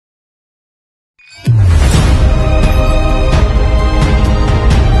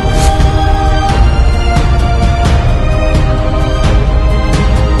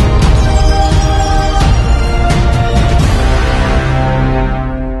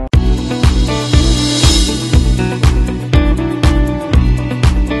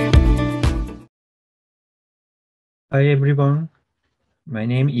Hi everyone, my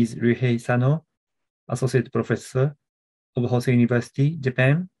name is Ryuhei Sano, Associate Professor of Hosei University,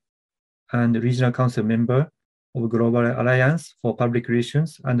 Japan, and Regional Council Member of Global Alliance for Public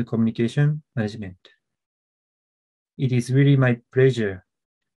Relations and Communication Management. It is really my pleasure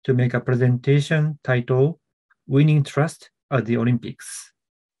to make a presentation titled Winning Trust at the Olympics,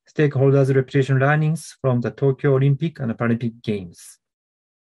 Stakeholders' Reputation Learnings from the Tokyo Olympic and Paralympic Games.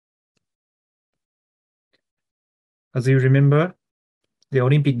 As you remember, the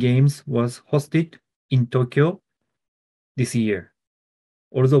Olympic Games was hosted in Tokyo this year,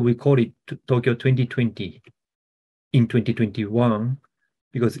 although we call it Tokyo 2020 in 2021,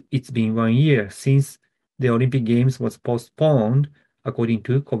 because it's been 1 year since the Olympic Games was postponed according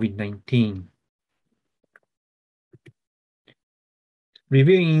to COVID-19.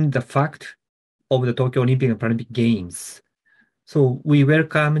 Reviewing the fact of the Tokyo Olympic and Paralympic Games. So we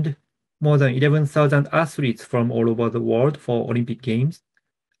welcomed more than 11,000 athletes from all over the world for Olympic Games,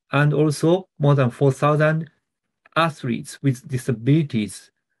 and also more than 4,000 athletes with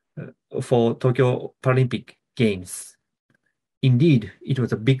disabilities for Tokyo Paralympic Games. Indeed, it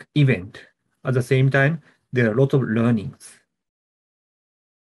was a big event. At the same time, there are a lot of learnings.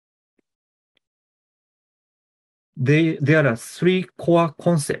 There are three core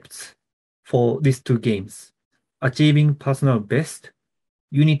concepts for these two games: achieving personal best,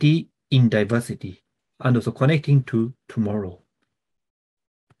 unity in diversity, and also connecting to tomorrow.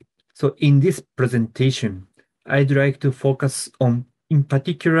 So in this presentation, I'd like to focus on, in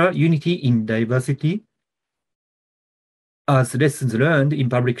particular, unity in diversity as lessons learned in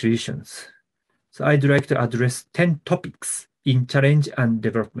public relations. So I'd like to address 10 topics in challenge and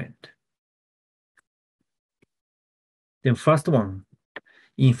development. Then first one,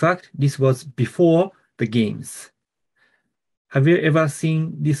 in fact, this was before the games. Have you ever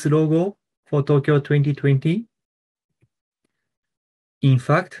seen this logo for Tokyo 2020? In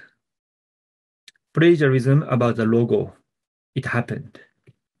fact, plagiarism about the logo, it happened.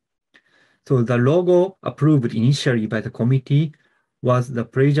 So the logo approved initially by the committee was the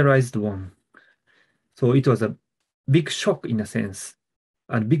plagiarized one. So it was a big shock in a sense,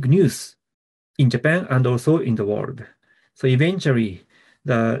 and big news in Japan and also in the world. So eventually,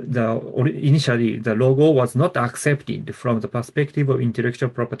 initially the logo was not accepted from the perspective of intellectual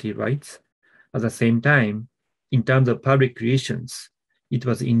property rights. At the same time, in terms of public relations, it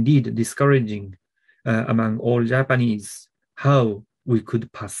was indeed discouraging among all Japanese how we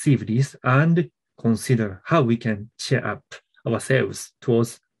could perceive this and consider how we can cheer up ourselves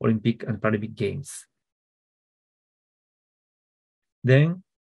towards Olympic and Paralympic Games. Then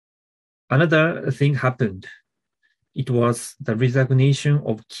another thing happened. It was the resignation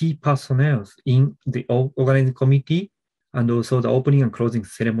of key personnel in the organizing committee and also the opening and closing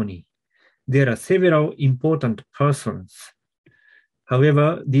ceremony. There are several important persons.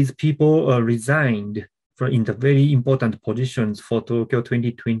 However, these people resigned in the very important positions for Tokyo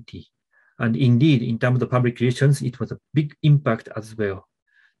 2020. And indeed, in terms of public relations, it was a big impact as well,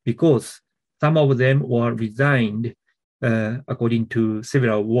 because some of them were resigned according to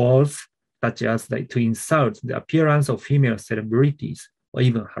several words, such as to insult the appearance of female celebrities or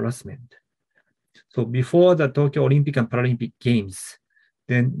even harassment. So before the Tokyo Olympic and Paralympic Games,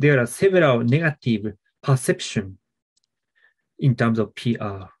 then there are several negative perceptions in terms of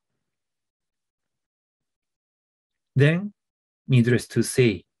PR. Then, needless to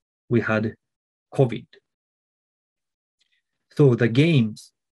say, we had COVID. So the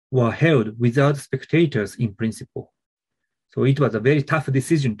games were held without spectators in principle. So it was a very tough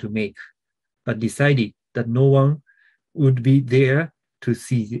decision to make, but decided that no one would be there to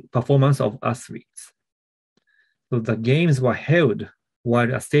see the performance of athletes. So the games were held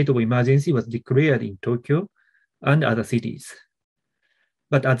while a state of emergency was declared in Tokyo and other cities.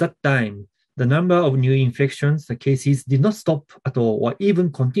 But at that time, the number of new infections, the cases did not stop at all or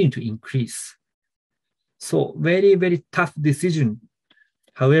even continue to increase. So very, very tough decision.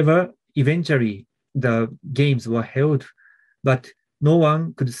 However, eventually the games were held, but no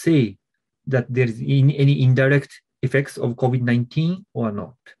one could say that there is any indirect effects of COVID-19 or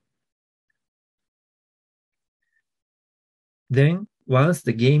not. Then once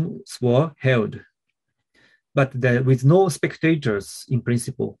the games were held, but with no spectators in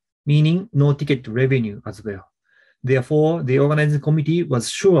principle, meaning no ticket revenue as well. Therefore, the organizing committee was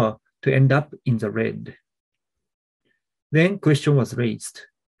sure to end up in the red. Then question was raised.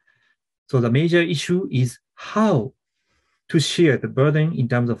 So the major issue is how to share the burden in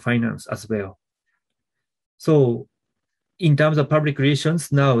terms of finance as well. So in terms of public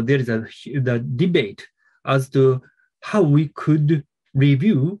relations, now there is the debate as to how we could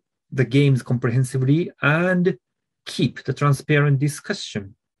review the games comprehensively and keep the transparent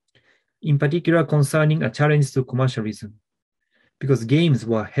discussion, in particular concerning a challenge to commercialism, because games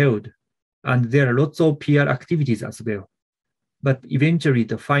were held and there are lots of PR activities as well. But eventually,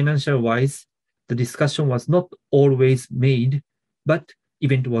 the financial-wise, the discussion was not always made, but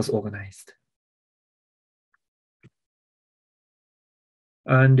event was organized.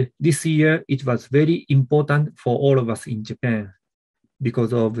 And this year, it was very important for all of us in Japan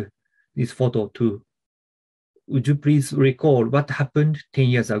because of this photo too. Would you please recall what happened 10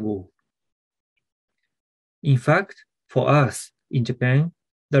 years ago? In fact, for us in Japan,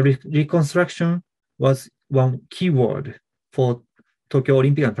 the reconstruction was one keyword for Tokyo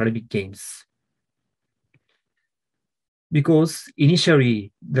Olympic and Paralympic Games. Because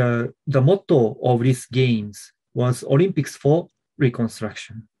initially, the motto of these games was Olympics for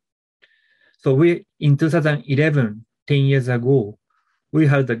Reconstruction. So in 2011, 10 years ago, we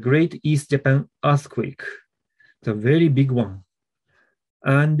had the Great East Japan Earthquake, the very big one.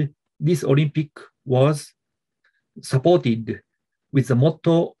 And this Olympic was supported with the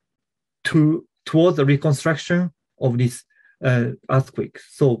motto towards the reconstruction of this earthquake.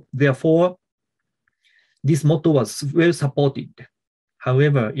 So therefore, this motto was well supported.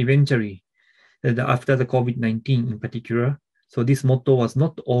 However, eventually, after the COVID-19 in particular, so this motto was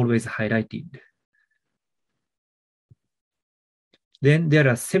not always highlighted. Then there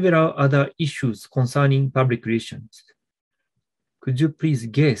are several other issues concerning public relations. Could you please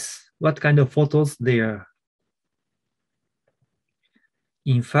guess what kind of photos they are?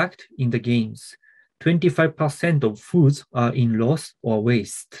 In fact, in the games, 25% of foods are in loss or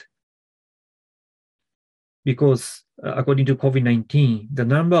waste. Because according to COVID-19, the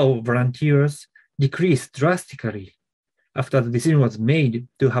number of volunteers decreased drastically after the decision was made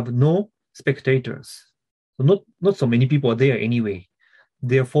to have no spectators. So not so many people are there anyway.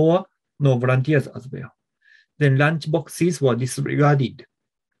 Therefore, no volunteers as well. Then lunch boxes were disregarded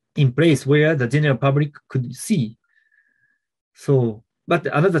in place where the general public could see. So, but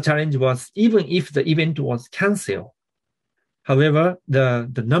another challenge was even if the event was canceled, however,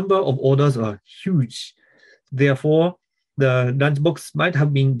 the number of orders are huge. Therefore, the lunchbox might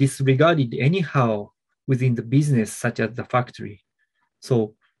have been disregarded anyhow within the business, such as the factory.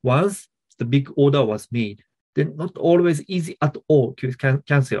 So once the big order was made, then not always easy at all to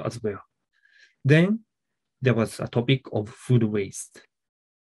cancel as well. Then there was a topic of food waste.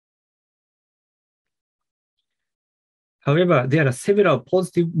 However, there are several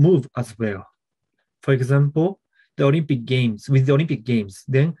positive moves as well. For example, with the Olympic Games,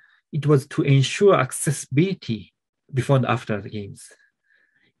 then it was to ensure accessibility before and after the games.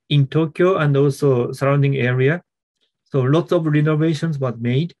 In Tokyo and also surrounding area, so lots of renovations were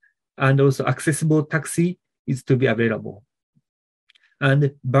made and also accessible taxi is to be available.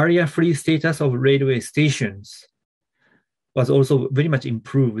 And barrier-free status of railway stations was also very much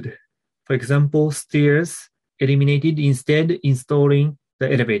improved. For example, stairs eliminated, instead installing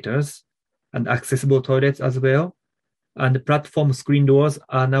the elevators and accessible toilets as well. And platform screen doors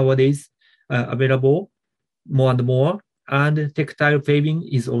are nowadays available more and more. And tactile paving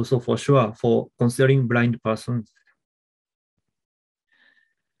is also for sure for considering blind persons.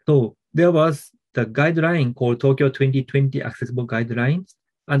 So there was the guideline called Tokyo 2020 Accessible Guidelines.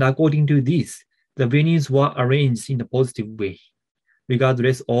 And according to this, the venues were arranged in a positive way,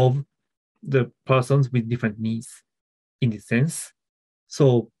 regardless of the persons with different needs in this sense.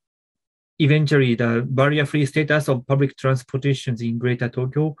 So eventually, the barrier-free status of public transportation in Greater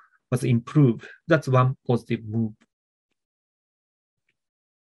Tokyo was improved. That's one positive move.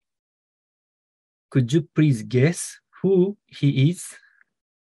 Could you please guess who he is?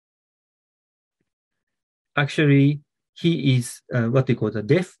 Actually, he is what they call the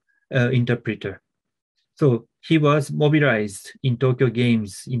deaf interpreter. So he was mobilized in Tokyo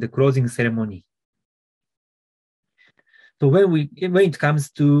Games in the closing ceremony. So when it comes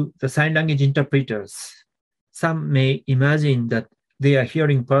to the sign language interpreters, some may imagine that they are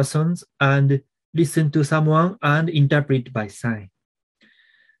hearing persons and listen to someone and interpret by sign.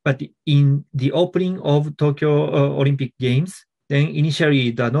 But in the opening of Tokyo Olympic Games, then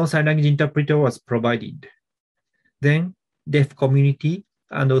initially the non-sign language interpreter was provided. Then deaf community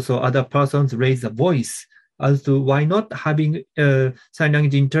and also other persons raised a voice as to why not having sign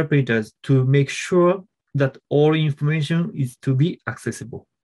language interpreters to make sure that all information is to be accessible.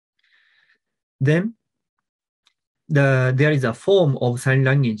 Then there is a form of sign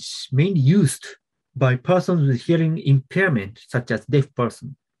language mainly used by persons with hearing impairment, such as deaf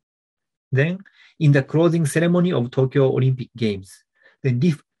person. Then in the closing ceremony of Tokyo Olympic Games, the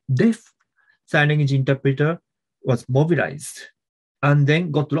deaf sign language interpreter was mobilized and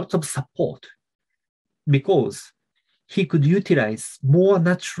then got lots of support because he could utilize more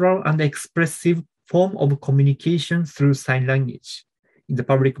natural and expressive form of communication through sign language in the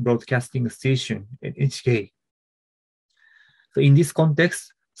public broadcasting station at NHK. So in this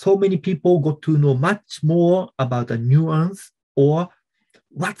context, so many people got to know much more about the nuance or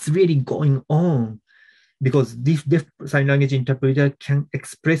what's really going on, because this deaf sign language interpreter can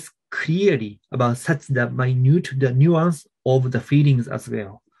express clearly about such the minute, the nuance of the feelings as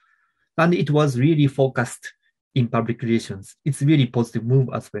well. And it was really focused in public relations. It's really positive move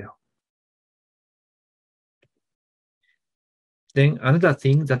as well. Then another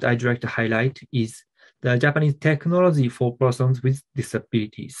thing that I'd like to highlight is the Japanese technology for persons with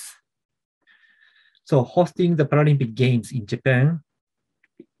disabilities. So hosting the Paralympic Games in Japan,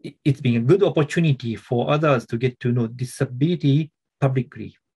 it's been a good opportunity for others to get to know disability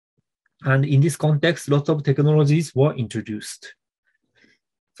publicly. And in this context, lots of technologies were introduced.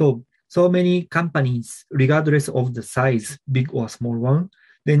 So many companies, regardless of the size, big or small one,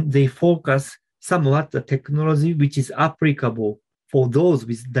 then they focus somewhat the technology which is applicable for those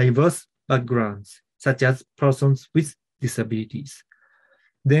with diverse backgrounds, such as persons with disabilities.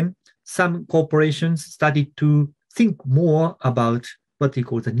 Then some corporations started to think more about what they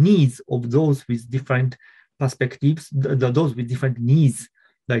call the needs of those with different perspectives, those with different needs,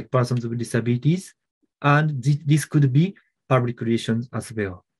 like persons with disabilities, and this could be public relations as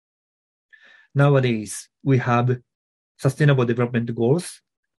well. Nowadays, we have Sustainable Development Goals,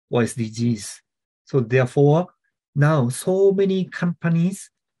 or SDGs. So therefore, now so many companies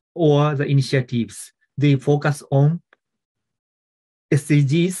or the initiatives, they focus on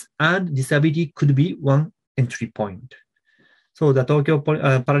SDGs, and disability could be one entry point. So the Tokyo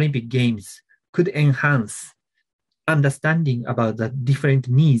Paralympic Games could enhance understanding about the different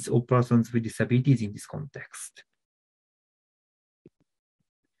needs of persons with disabilities in this context.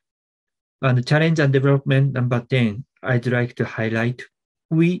 And challenge and development number 10, I'd like to highlight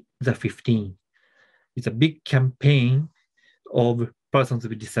We the 15. It's a big campaign of persons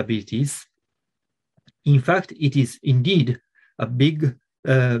with disabilities. In fact, it is indeed a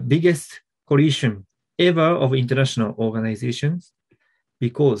biggest coalition ever of international organizations,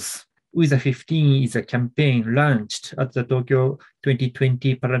 because We the 15 is a campaign launched at the Tokyo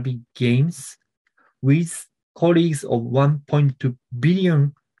 2020 Paralympic Games with colleagues of 1.2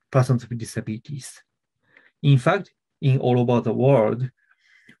 billion persons with disabilities. In fact, in all over the world,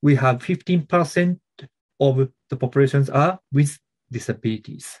 we have 15% of the populations are with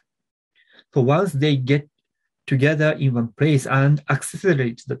disabilities. So once they get together in one place and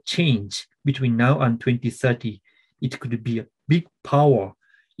accelerate the change between now and 2030, it could be a big power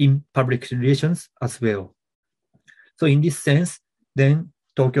in public relations as well. So in this sense, then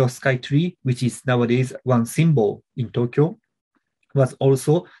Tokyo Skytree, which is nowadays one symbol in Tokyo, was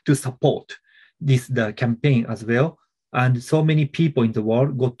also to support the campaign as well. And so many people in the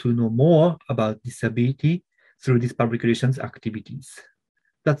world got to know more about disability through these public relations activities.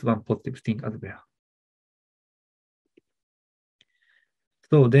 That's one positive thing as well.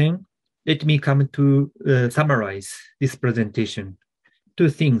 So then let me come to summarize this presentation. Two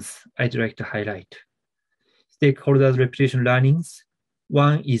things I'd like to highlight. Stakeholders' reputation learnings.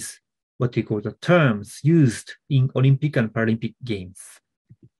 One is what we call the terms used in Olympic and Paralympic Games.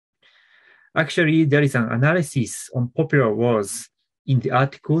 Actually, there is an analysis on popular words in the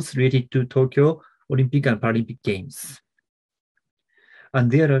articles related to Tokyo Olympic and Paralympic Games. And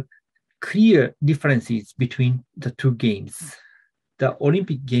there are clear differences between the two games. The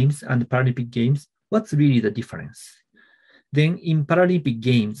Olympic Games and the Paralympic Games, what's really the difference? Then in Paralympic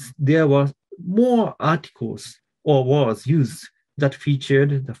Games, there were more articles or words used that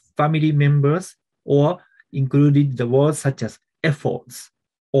featured the family members or included the words such as efforts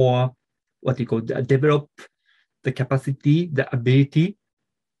or what we call develop the capacity, the ability,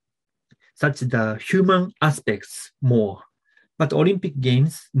 such the human aspects more. But Olympic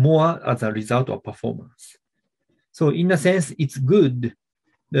Games more as a result of performance. So in a sense, it's good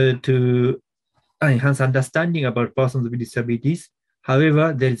to enhance understanding about persons with disabilities.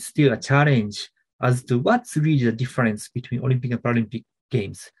 However, there is still a challenge as to what's really the difference between Olympic and Paralympic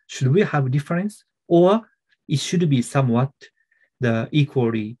Games. Should we have a difference, or it should be somewhat the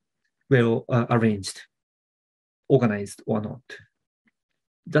equally well arranged, organized or not?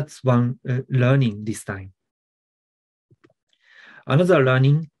 That's one learning this time. Another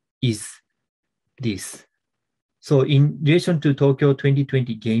learning is this. So in relation to Tokyo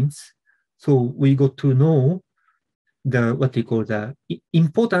 2020 Games, so we got to know what they call the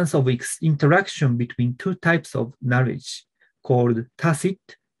importance of interaction between two types of knowledge called tacit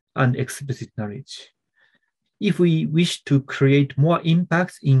and explicit knowledge. If we wish to create more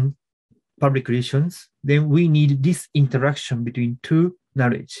impacts in public relations, then we need this interaction between two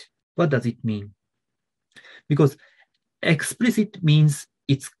knowledge. What does it mean? Because explicit means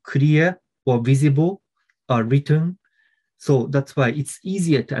it's clear or visible or written. So that's why it's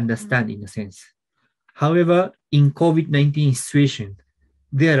easier to understand in a sense. However, in COVID-19 situation,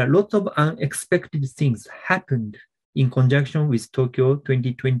 there are a lot of unexpected things happened in conjunction with Tokyo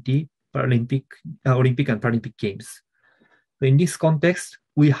 2020 Olympic and Paralympic Games. So in this context,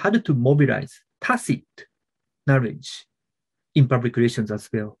 we had to mobilize tacit knowledge in public relations as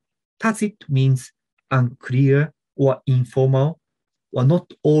well. Tacit means unclear or informal or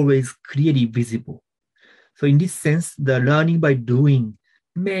not always clearly visible. So in this sense, the learning by doing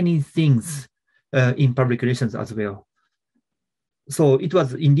many things in public relations as well. So it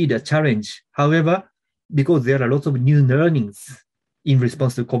was indeed a challenge. However, because there are lots of new learnings in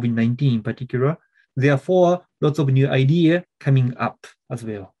response to COVID-19 in particular, therefore, lots of new ideas coming up as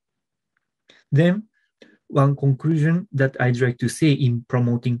well. Then, one conclusion that I'd like to say in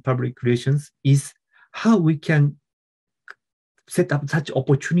promoting public relations is how we can set up such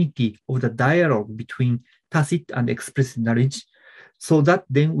opportunity of the dialogue between tacit and explicit knowledge so that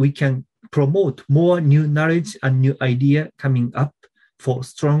then we can promote more new knowledge and new idea coming up for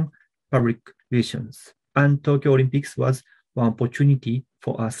strong public relations. And Tokyo Olympics was one opportunity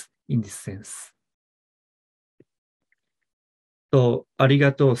for us in this sense. So,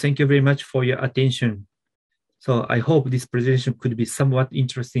 arigato. Thank you very much for your attention. So I hope this presentation could be somewhat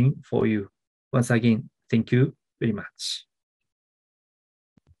interesting for you. Once again, thank you very much.